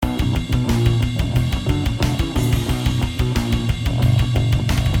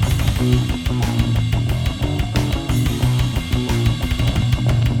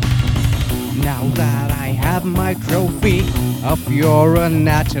philosophy of your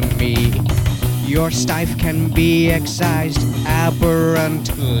anatomy. Your stife can be excised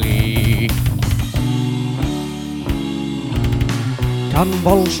aberrantly.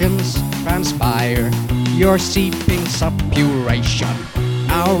 Convulsions transpire, your seeping suppuration.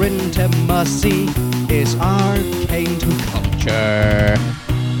 Our intimacy is arcane to culture.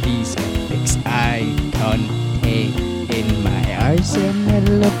 These epics I contain in my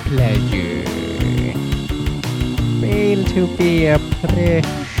arsenal of pleasure fail to be appreciated.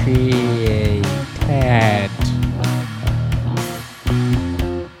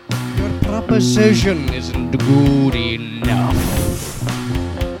 Your proposition isn't good enough.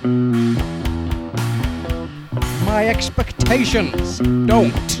 My expectations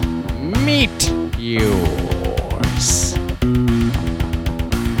don't meet yours.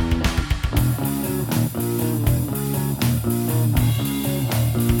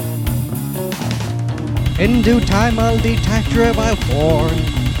 In due time I'll detach your vile form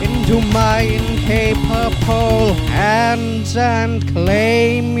into my incapable hands and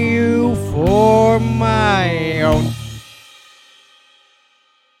claim you for my own.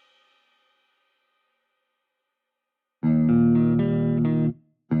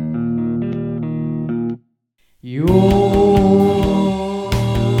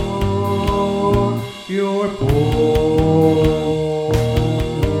 You're born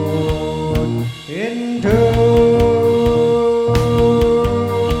into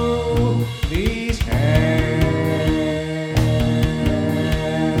these hands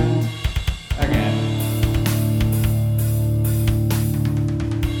again.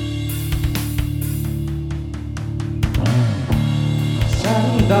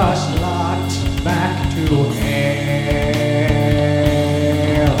 Send us lot back to hell.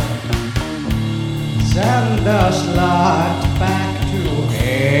 Send us lot back to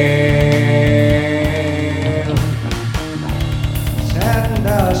hell. Send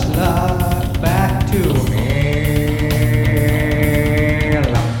us lot back to hell.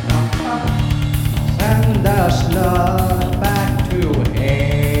 Send us lot back to hell.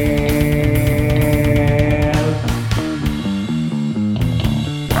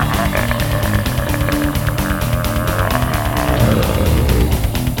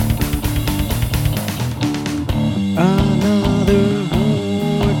 Another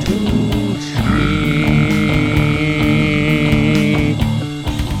mortal tree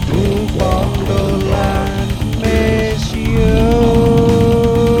to fondle and miss you.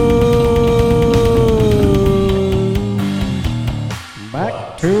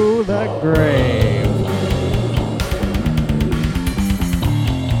 Back to the grave.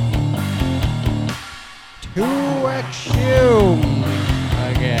 To exhume